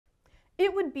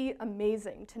It would be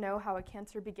amazing to know how a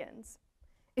cancer begins.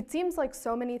 It seems like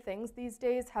so many things these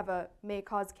days have a "may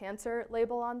cause cancer"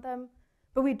 label on them,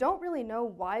 but we don't really know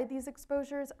why these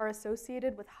exposures are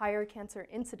associated with higher cancer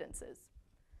incidences.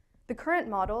 The current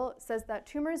model says that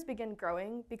tumors begin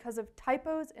growing because of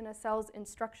typos in a cell's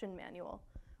instruction manual,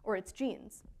 or its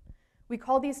genes. We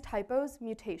call these typos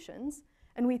mutations,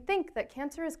 and we think that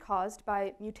cancer is caused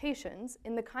by mutations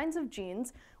in the kinds of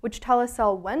genes which tell a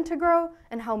cell when to grow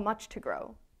and how much to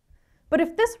grow. But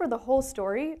if this were the whole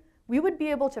story, we would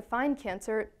be able to find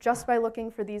cancer just by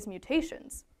looking for these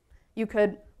mutations. You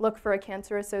could look for a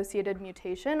cancer-associated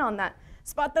mutation on that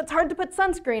spot that's hard to put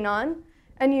sunscreen on,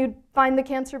 and you'd find the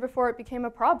cancer before it became a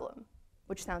problem,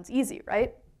 which sounds easy,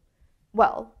 right?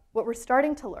 Well, what we're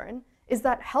starting to learn is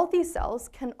that healthy cells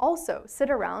can also sit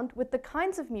around with the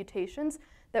kinds of mutations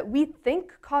that we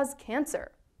think cause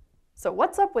cancer. So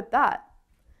what's up with that?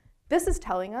 This is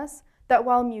telling us that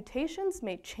while mutations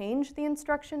may change the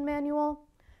instruction manual,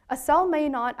 a cell may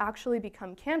not actually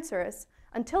become cancerous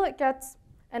until it gets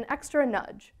an extra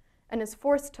nudge and is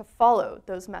forced to follow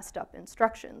those messed up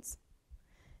instructions.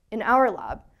 In our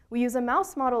lab, we use a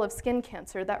mouse model of skin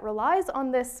cancer that relies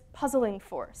on this puzzling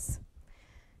force.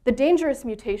 The dangerous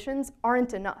mutations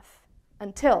aren't enough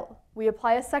until we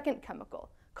apply a second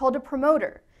chemical called a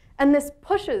promoter, and this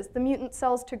pushes the mutant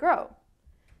cells to grow.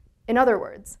 In other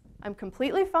words, I'm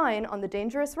completely fine on the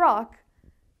dangerous rock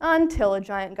until a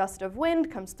giant gust of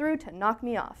wind comes through to knock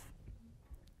me off.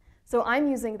 So I'm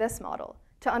using this model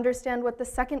to understand what the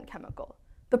second chemical,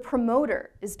 the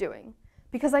promoter, is doing,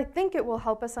 because I think it will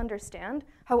help us understand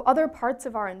how other parts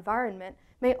of our environment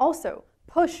may also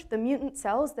push the mutant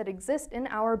cells that exist in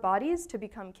our bodies to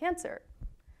become cancer.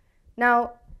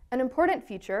 Now, an important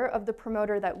feature of the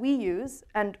promoter that we use,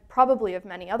 and probably of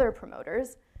many other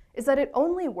promoters, is that it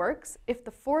only works if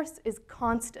the force is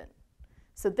constant.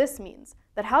 So this means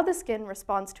that how the skin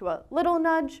responds to a little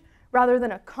nudge rather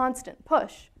than a constant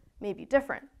push may be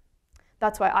different.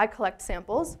 That's why I collect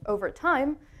samples over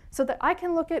time so that I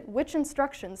can look at which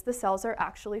instructions the cells are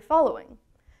actually following.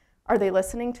 Are they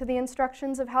listening to the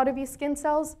instructions of how to be skin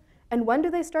cells? And when do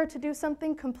they start to do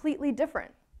something completely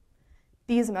different?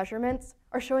 These measurements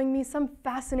are showing me some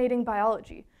fascinating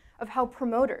biology of how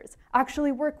promoters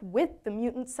actually work with the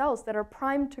mutant cells that are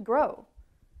primed to grow.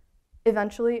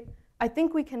 Eventually, I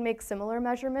think we can make similar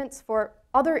measurements for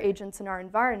other agents in our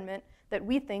environment that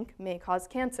we think may cause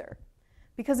cancer.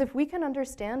 Because if we can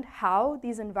understand how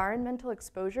these environmental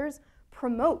exposures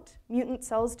promote mutant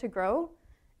cells to grow,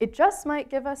 it just might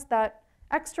give us that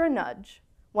extra nudge,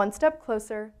 one step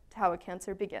closer to how a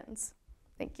cancer begins.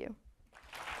 Thank you.